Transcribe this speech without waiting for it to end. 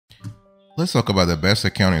Let's talk about the best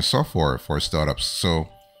accounting software for startups. So,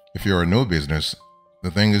 if you're a new business, the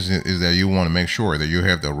thing is that you want to make sure that you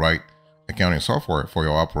have the right accounting software for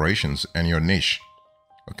your operations and your niche.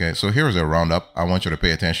 Okay, so here's a roundup I want you to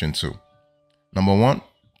pay attention to. Number one,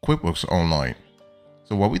 QuickBooks Online.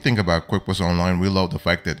 So, what we think about QuickBooks Online, we love the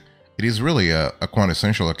fact that it is really a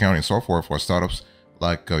quintessential accounting software for startups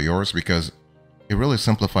like yours because it really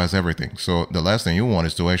simplifies everything. So the last thing you want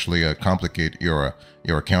is to actually complicate your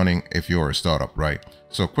accounting if you're a startup, right?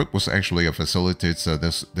 So QuickBooks actually facilitates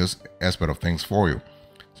this aspect of things for you,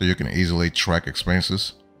 so you can easily track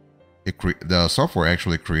expenses. The software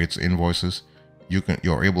actually creates invoices.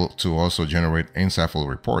 You're able to also generate insightful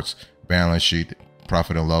reports, balance sheet,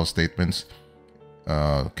 profit and loss statements,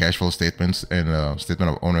 cash flow statements, and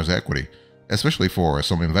statement of owner's equity. Especially for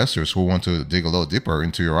some investors who want to dig a little deeper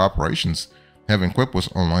into your operations, having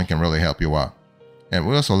QuickBooks Online can really help you out. And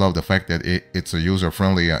we also love the fact that it's a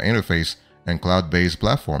user-friendly interface and cloud-based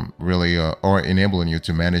platform, really are enabling you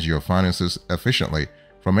to manage your finances efficiently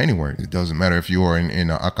from anywhere. It doesn't matter if you are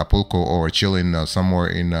in Acapulco or chilling somewhere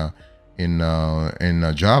in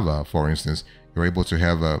Java, for instance. You're able to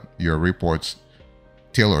have your reports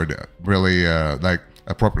tailored really like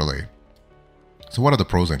appropriately. So what are the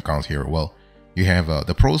pros and cons here? Well, you have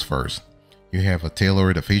the pros first. You have a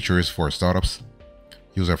tailored features for startups,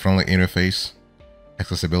 user-friendly interface,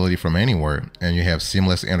 accessibility from anywhere, and you have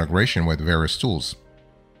seamless integration with various tools.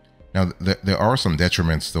 Now, there are some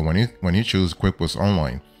detriments. So when you choose QuickBooks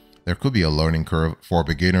Online, there could be a learning curve for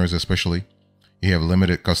beginners, especially. You have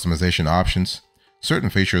limited customization options. Certain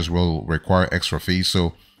features will require extra fees.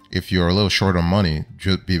 So if you're a little short on money,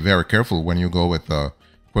 just be very careful when you go with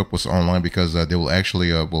QuickBooks Online because they will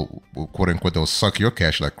actually will quote unquote they'll suck your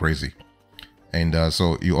cash like crazy. And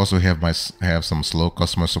so you also might have some slow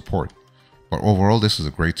customer support. But overall, this is a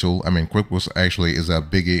great tool. I mean, QuickBooks actually is a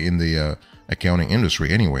biggie in the accounting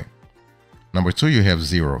industry anyway. Number two, you have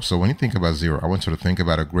Xero. So when you think about Xero, I want you to think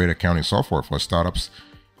about a great accounting software for startups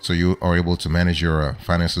so you are able to manage your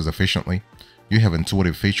finances efficiently. You have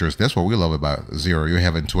intuitive features. That's what we love about Xero. You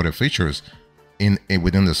have intuitive features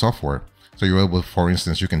within the software. So you're able, for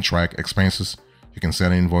instance, you can track expenses, you can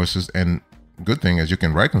send invoices, and good thing is you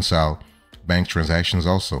can reconcile bank transactions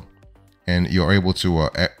also. And you're able to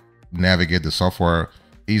navigate the software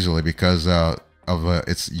easily because of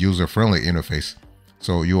its user-friendly interface.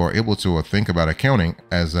 So you are able to think about accounting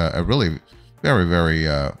as a really very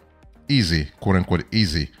easy, quote-unquote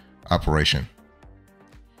easy operation.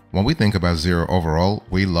 When we think about Xero overall,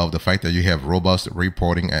 we love the fact that you have robust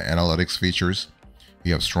reporting and analytics features.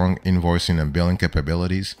 You have strong invoicing and billing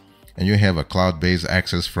capabilities, and you have a cloud-based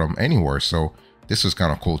access from anywhere. So this is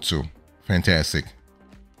kind of cool too. Fantastic.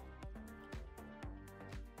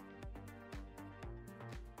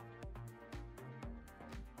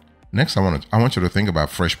 Next, I want you to think about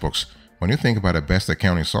FreshBooks. When you think about the best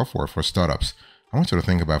accounting software for startups, I want you to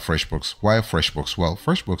think about FreshBooks. Why FreshBooks? Well,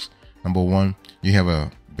 FreshBooks, number one, you have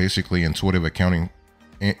a basically intuitive accounting.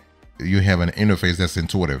 You have an interface that's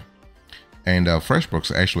intuitive. And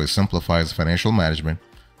FreshBooks actually simplifies financial management,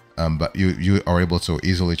 but you are able to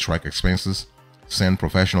easily track expenses, send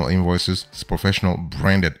professional invoices, professional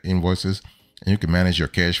branded invoices, and you can manage your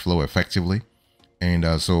cash flow effectively. And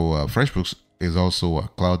FreshBooks is also a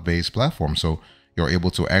cloud-based platform, so you're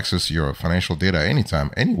able to access your financial data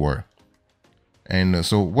anytime, anywhere. And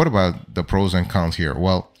so what about the pros and cons here?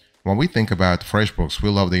 Well, when we think about FreshBooks, we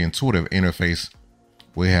love the intuitive interface.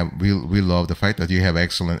 We love the fact that you have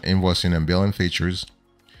excellent invoicing and billing features.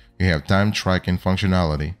 You have time tracking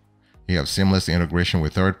functionality. You have seamless integration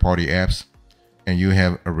with third-party apps, and you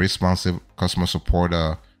have a responsive customer support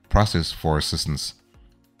process for assistance.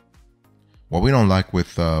 What we don't like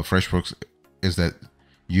with FreshBooks is that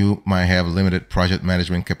you might have limited project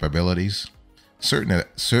management capabilities.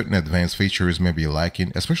 Certain advanced features may be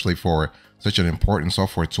lacking, especially for such an important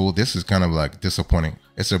software tool. This is kind of like disappointing.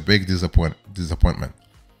 It's a big disappointment.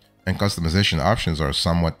 And customization options are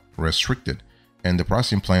somewhat restricted, and the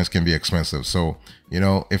processing plans can be expensive. So, you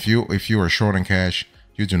know, if you are short on cash,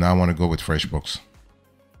 you do not want to go with FreshBooks.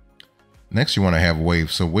 Next, you want to have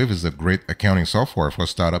Wave. So Wave is a great accounting software for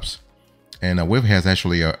startups, and Wave has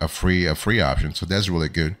actually a free option, so that's really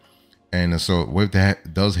good. And so Wave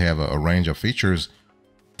does have a range of features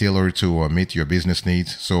tailored to meet your business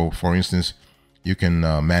needs. So, for instance, you can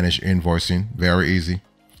manage invoicing very easy.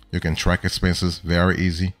 You can track expenses very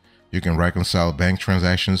easy. You can reconcile bank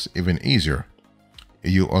transactions even easier.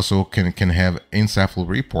 You also can have insightful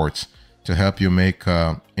reports to help you make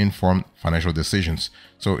informed financial decisions.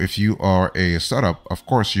 So if you are a startup, of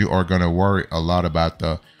course, you are going to worry a lot about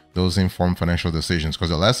those informed financial decisions, because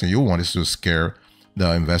the last thing you want is to scare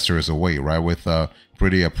the investors away, right, with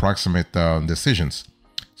pretty approximate decisions.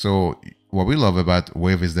 So what we love about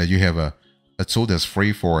Wave is that you have a tool that's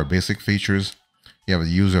free for basic features. You have a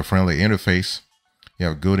user-friendly interface. You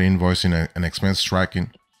have good invoicing and expense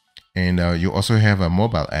tracking. And you also have a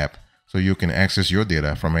mobile app, so you can access your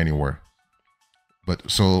data from anywhere. But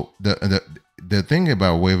so the thing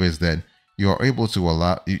about Wave is that you are able to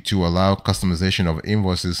allow customization of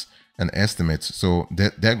invoices and estimates. So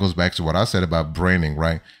that goes back to what I said about branding,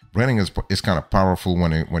 right? Branding is kind of powerful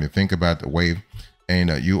when you think about Wave,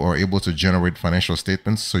 and you are able to generate financial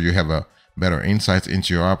statements, so you have a better insights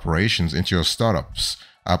into your operations, into your startup's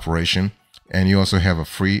operation, and you also have a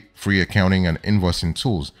free accounting and invoicing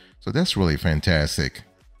tools. So that's really fantastic.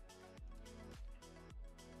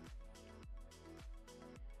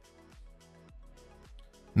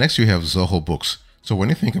 Next, you have Zoho Books. So when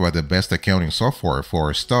you think about the best accounting software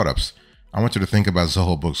for startups, I want you to think about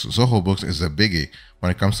Zoho Books. Zoho Books is a biggie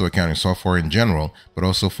when it comes to accounting software in general, but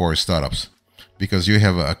also for startups, because you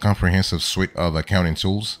have a comprehensive suite of accounting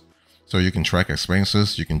tools. So you can track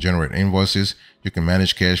expenses, you can generate invoices, you can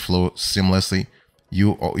manage cash flow seamlessly.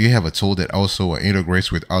 You have a tool that also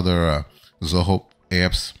integrates with other Zoho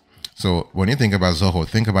apps. So when you think about Zoho,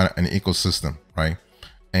 think about an ecosystem, right?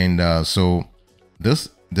 And so this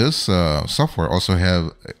software also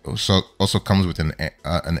comes with an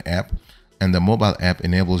app, and the mobile app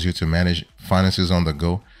enables you to manage finances on the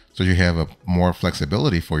go, so you have a more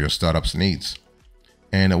flexibility for your startup's needs.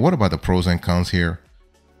 And what about the pros and cons here?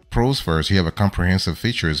 Pros first, you have a comprehensive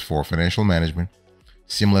features for financial management,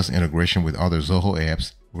 seamless integration with other Zoho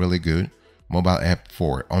apps, really good, mobile app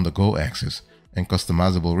for on-the-go access, and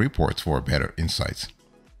customizable reports for better insights.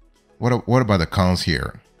 What about the cons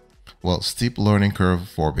here? Well, steep learning curve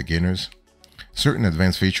for beginners. Certain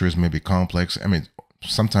advanced features may be complex. I mean,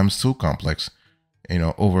 sometimes too complex,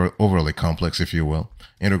 overly complex, if you will.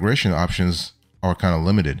 Integration options are kind of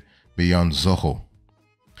limited beyond Zoho,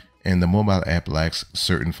 and the mobile app lacks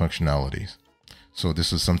certain functionalities. So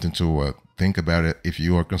this is something to think about it if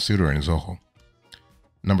you are considering Zoho.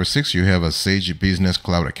 Number 6, you have a Sage Business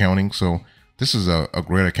Cloud Accounting. So this is a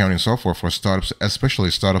great accounting software for startups,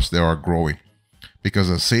 especially startups that are growing, because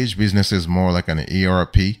a Sage Business is more like an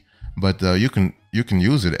ERP, but you can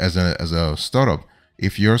use it as a startup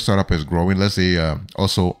if your startup is growing. Let's say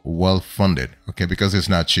also well funded, okay, because it's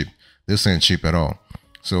not cheap. This ain't cheap at all.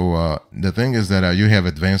 So the thing is that you have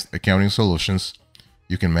advanced accounting solutions.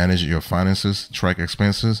 You can manage your finances, track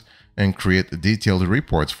expenses, and create detailed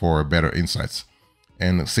reports for better insights.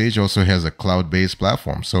 And Sage also has a cloud-based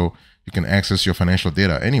platform, so you can access your financial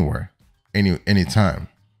data anywhere, anytime.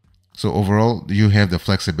 So overall, you have the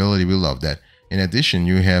flexibility. We love that. In addition,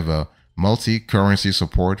 you have a multi-currency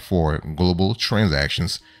support for global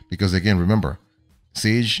transactions, because again, remember,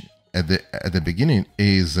 Sage at the beginning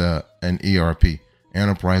is an ERP,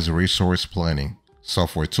 Enterprise Resource Planning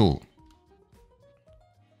software tool.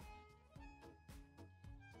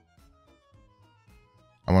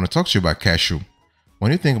 I want to talk to you about Cashew.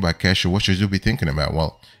 When you think about Cashew, what should you be thinking about?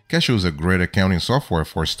 Well, Cashew is a great accounting software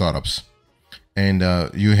for startups. And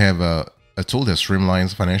you have a tool that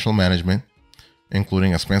streamlines financial management,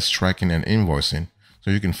 including expense tracking and invoicing,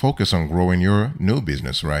 so you can focus on growing your new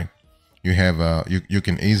business, right? You have you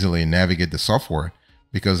can easily navigate the software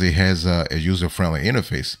because it has a user-friendly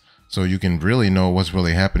interface, so you can really know what's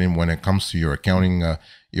really happening when it comes to your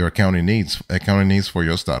accounting needs for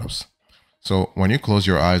your startups. So when you close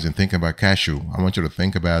your eyes and think about Cashew, I want you to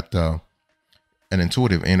think about an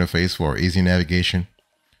intuitive interface for easy navigation,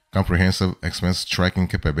 comprehensive expense tracking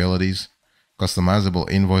capabilities, customizable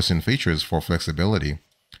invoicing features for flexibility,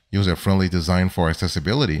 user-friendly design for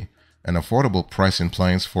accessibility, and affordable pricing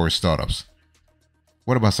plans for startups.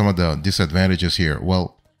 What about some of the disadvantages here?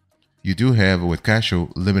 Well, you do have with Cashew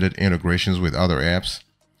limited integrations with other apps.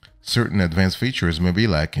 Certain advanced features may be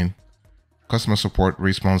lacking. Customer support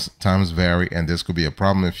response times vary, and this could be a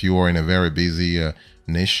problem if you are in a very busy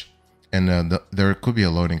niche. And there could be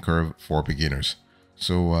a learning curve for beginners.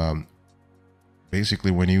 So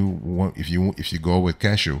basically, if you go with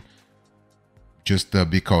Cashew, just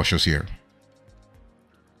be cautious here.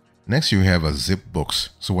 Next, you have a ZipBooks.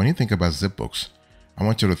 So when you think about ZipBooks, I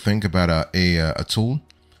want you to think about a tool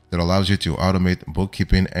that allows you to automate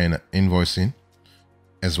bookkeeping and invoicing,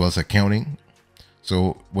 as well as accounting.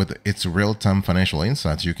 So with its real-time financial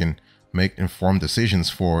insights, you can make informed decisions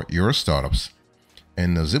for your startups.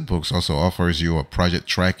 And ZipBooks also offers you a project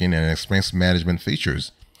tracking and expense management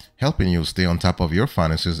features, helping you stay on top of your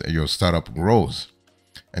finances as your startup grows.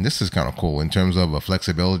 And this is kind of cool in terms of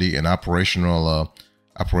flexibility and operational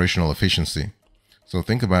efficiency. So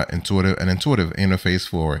think about an intuitive interface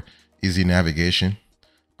for easy navigation,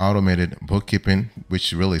 automated bookkeeping,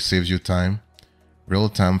 which really saves you time,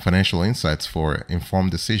 real-time financial insights for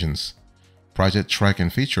informed decisions, project tracking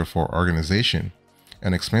feature for organization,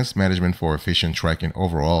 and expense management for efficient tracking.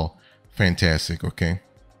 Overall, fantastic. Okay,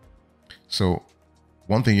 so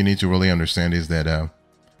one thing you need to really understand is that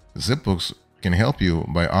ZipBooks can help you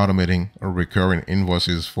by automating recurring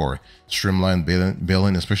invoices for streamlined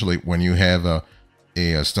billing, especially when you have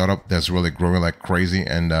a startup that's really growing like crazy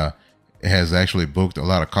and has actually booked a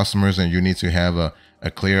lot of customers, and you need to have a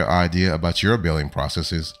clear idea about your billing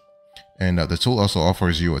processes. And the tool also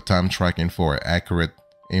offers you a time tracking for accurate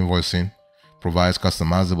invoicing, provides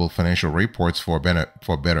customizable financial reports for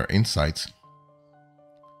better insights,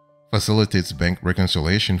 facilitates bank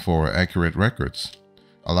reconciliation for accurate records,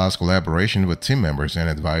 allows collaboration with team members and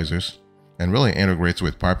advisors, and really integrates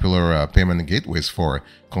with popular payment gateways for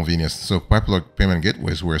convenience. So popular payment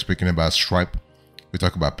gateways, we're speaking about Stripe, we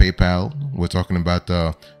talk about PayPal, we're talking about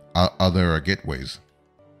other gateways.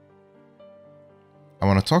 I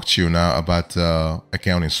want to talk to you now about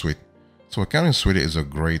Accounting Suite. So Accounting Suite is a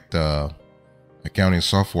great accounting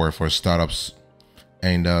software for startups.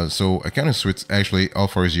 And so Accounting Suite actually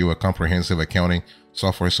offers you a comprehensive accounting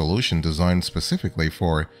software solution designed specifically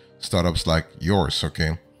for startups like yours.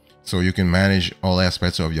 Okay, so you can manage all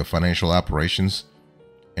aspects of your financial operations.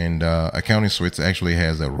 And Accounting Suite actually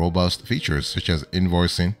has a robust features such as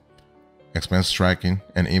invoicing, expense tracking,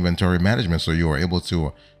 and inventory management. So you are able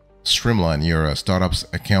to streamline your startup's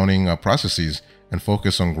accounting processes and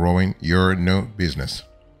focus on growing your new business.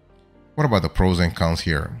 What about the pros and cons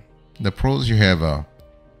here? The pros: you have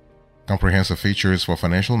comprehensive features for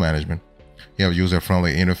financial management. You have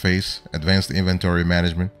user-friendly interface, advanced inventory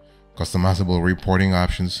management, customizable reporting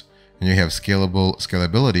options, and you have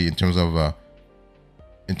scalability in terms of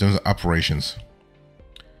operations.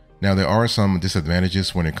 Now, there are some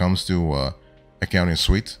disadvantages when it comes to Accounting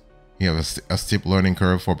Suite. You have a steep learning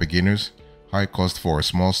curve for beginners, high cost for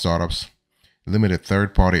small startups, limited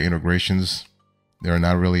third-party integrations. They are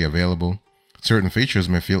not really available. Certain features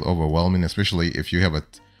may feel overwhelming, especially if you have a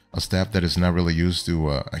staff that is not really used to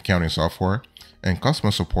accounting software, and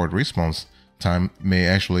customer support response time may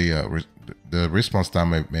actually the response time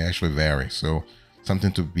may actually vary. So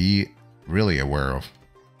something to be really aware of.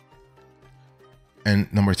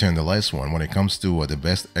 And number 10, the last one, when it comes to the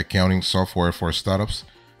best accounting software for startups,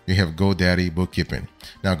 you have GoDaddy Bookkeeping.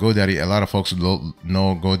 Now, GoDaddy, a lot of folks know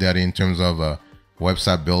GoDaddy in terms of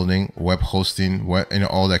website building, web hosting,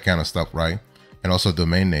 all that kind of stuff, right? And also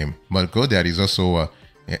domain name. But GoDaddy is also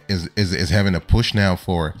is having a push now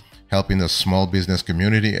for helping the small business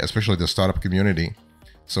community, especially the startup community.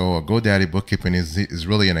 So GoDaddy Bookkeeping is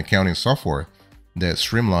really an accounting software that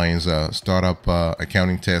streamlines startup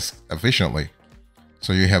accounting tasks efficiently.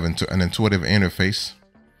 So you have an intuitive interface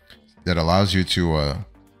that allows you to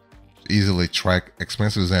easily track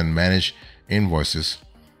expenses and manage invoices.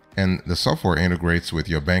 And the software integrates with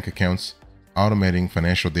your bank accounts, automating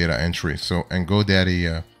financial data entry. So, and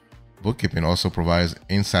GoDaddy Bookkeeping also provides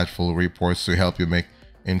insightful reports to help you make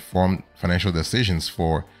informed financial decisions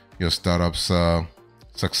for your startup's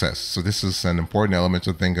success. So this is an important element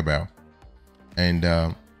to think about.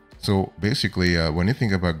 And so basically, when you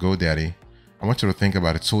think about GoDaddy, I want you to think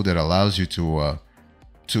about a tool that allows you to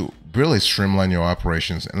really streamline your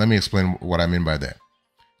operations. And let me explain what I mean by that.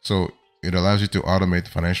 So it allows you to automate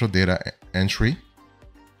financial data entry,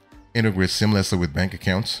 integrate seamlessly with bank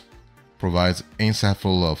accounts, provides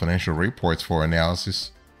insightful financial reports for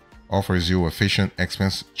analysis, offers you efficient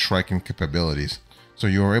expense tracking capabilities. So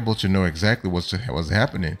you are able to know exactly what's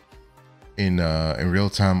happening in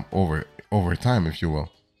real time over time, if you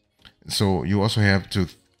will. So you also have to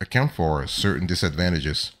account for certain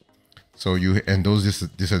disadvantages. So those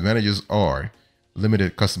disadvantages are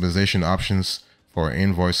limited customization options for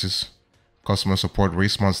invoices, customer support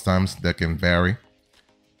response times that can vary,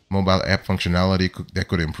 mobile app functionality that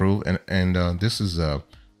could improve, and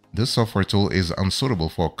this software tool is unsuitable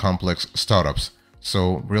for complex startups.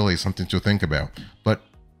 So really something to think about. But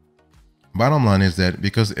bottom line is that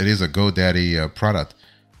because it is a GoDaddy product,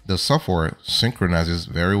 the software synchronizes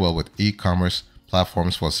very well with e-commerce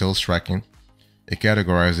platforms for sales tracking. It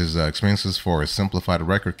categorizes expenses for simplified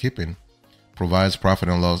record keeping, provides profit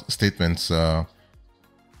and loss statements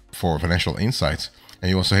for financial insights,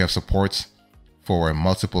 and you also have supports for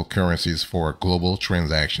multiple currencies for global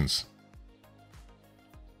transactions.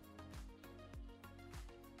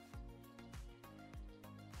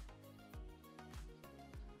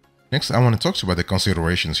 Next, I want to talk to you about the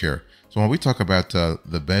considerations here. So when we talk about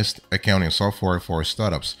the best accounting software for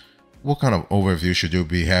startups, what kind of overview should you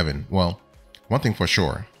be having? Well, one thing for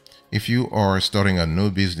sure, If you are starting a new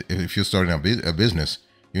business, if you're starting a business,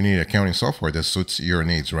 you need accounting software that suits your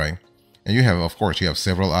needs, right? And you have, of course, you have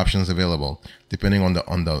several options available depending on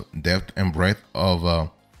the depth and breadth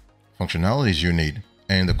of functionalities you need.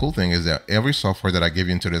 And the cool thing is that every software that I give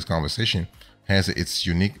you into this conversation has its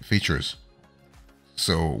unique features.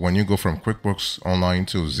 So when you go from QuickBooks Online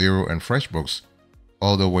to Xero and FreshBooks,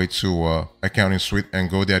 all the way to Accounting Suite and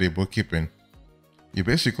GoDaddy Bookkeeping, you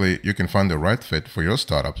can find the right fit for your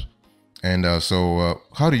startup. And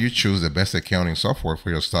how do you choose the best accounting software for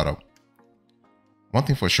your startup? One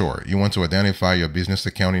thing for sure, you want to identify your business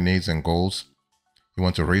accounting needs and goals. You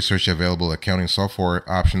want to research available accounting software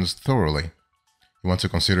options thoroughly. You want to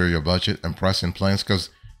consider your budget and pricing plans, because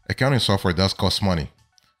accounting software does cost money,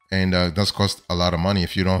 and does cost a lot of money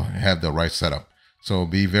if you don't have the right setup. So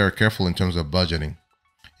be very careful in terms of budgeting.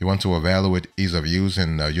 You want to evaluate ease of use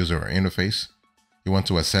and user interface. You want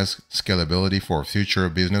to assess scalability for future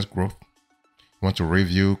business growth. You want to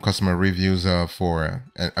review customer reviews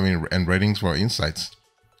and ratings for insights.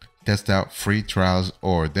 Test out free trials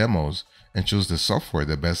or demos and choose the software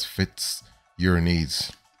that best fits your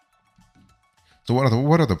needs. So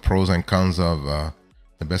what are the pros and cons of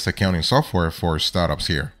the best accounting software for startups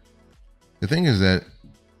here? The thing is that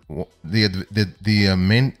the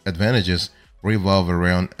main advantages revolve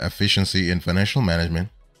around efficiency in financial management,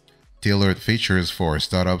 tailored features for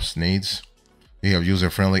startups' needs. You have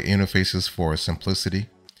user-friendly interfaces for simplicity,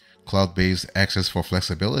 cloud-based access for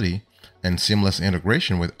flexibility, and seamless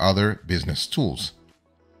integration with other business tools.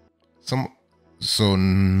 So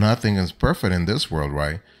nothing is perfect in this world,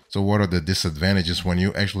 right? So what are the disadvantages when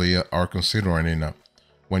you actually are considering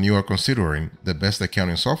the best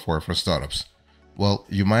accounting software for startups? Well,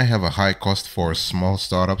 you might have a high cost for small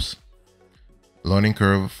startups, learning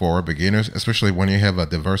curve for beginners, especially when you have a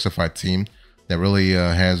diversified team that really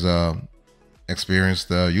has experienced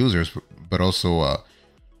users, but also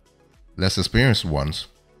less experienced ones.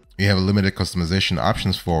 You have limited customization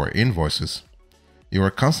options for invoices. You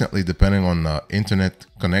are constantly depending on internet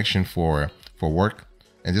connection for work,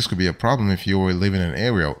 and this could be a problem if you were living in an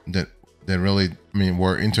area that really,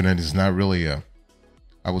 where internet is not really,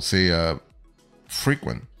 I would say,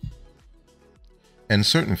 frequent. And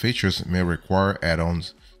certain features may require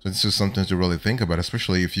add-ons. So this is something to really think about,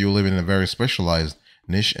 especially if you live in a very specialized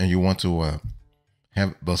niche and you want to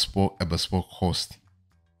have a bespoke host.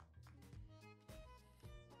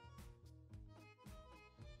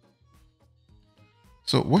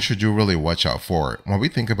 So what should you really watch out for when we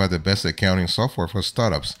think about the best accounting software for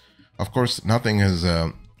startups? Of course, nothing is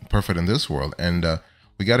perfect in this world, and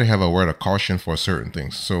we got to have a word of caution for certain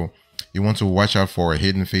things. So you want to watch out for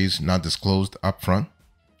hidden fees not disclosed upfront,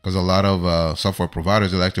 because a lot of software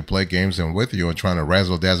providers, they like to play games and with you and trying to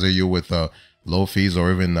razzle dazzle you with low fees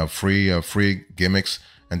or even free gimmicks,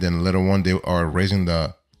 and then later on they are raising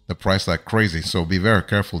the price like crazy. So be very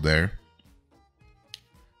careful there.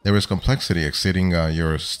 There is complexity exceeding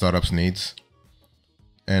your startup's needs,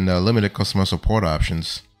 and limited customer support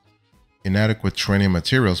options, inadequate training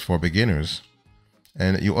materials for beginners,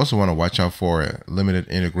 and you also want to watch out for limited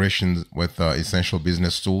integrations with essential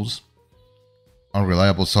business tools,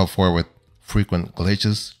 unreliable software with frequent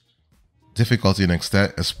glitches, difficulty in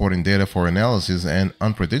exporting data for analysis, and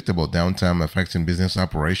unpredictable downtime affecting business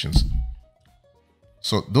operations.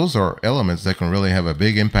 So those are elements that can really have a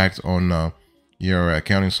big impact on your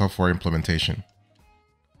accounting software implementation.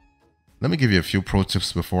 Let me give you a few pro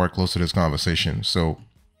tips before I close to this conversation. So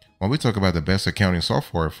when we talk about the best accounting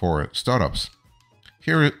software for startups,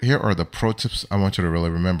 here are the pro tips I want you to really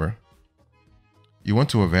remember. You want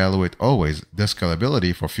to evaluate always the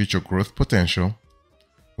scalability for future growth potential.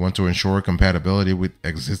 You want to ensure compatibility with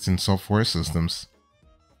existing software systems.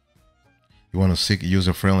 You want to seek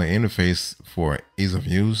user-friendly interface for ease of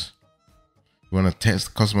use. You want to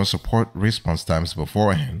test customer support response times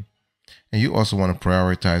beforehand. And you also want to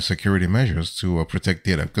prioritize security measures to protect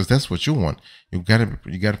data, because that's what you want. You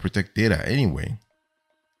gotta protect data anyway.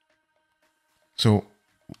 So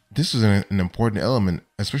this is an important element,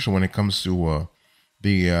 especially when it comes to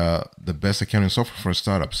the best accounting software for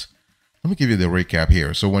startups. Let me give you the recap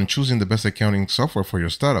here. So when choosing the best accounting software for your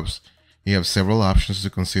startups, you have several options to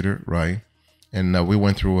consider, right? And we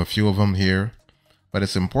went through a few of them here. But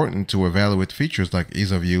it's important to evaluate features like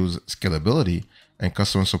ease of use, scalability, and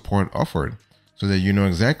customer support offered, so that you know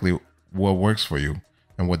exactly what works for you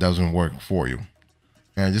and what doesn't work for you.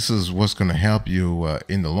 And this is what's going to help you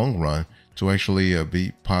in the long run to actually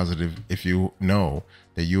be positive if you know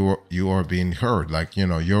that you are being heard, like,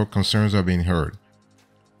 your concerns are being heard.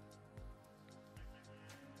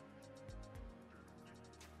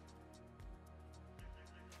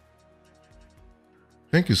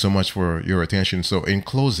 Thank you so much for your attention. So in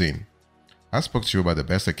closing, I spoke to you about the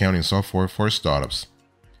best accounting software for startups.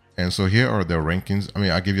 And so here are the rankings.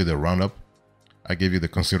 I give you the roundup. I give you the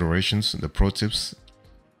considerations, the pro tips.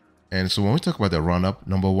 And so when we talk about the roundup,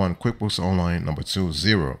 number 1, QuickBooks Online. Number 2,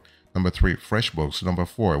 Xero. Number 3, FreshBooks. Number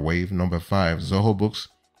 4, Wave. Number 5, Zoho Books.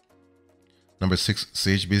 Number 6,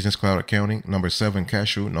 Sage Business Cloud Accounting. Number 7,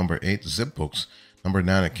 Cashew. Number 8, ZipBooks. Number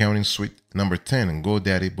 9, Accounting Suite. Number 10,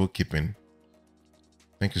 GoDaddy Bookkeeping.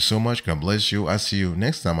 Thank you so much. God bless you. I'll see you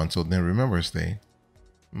next time. Until then, remember, stay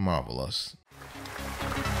marvelous.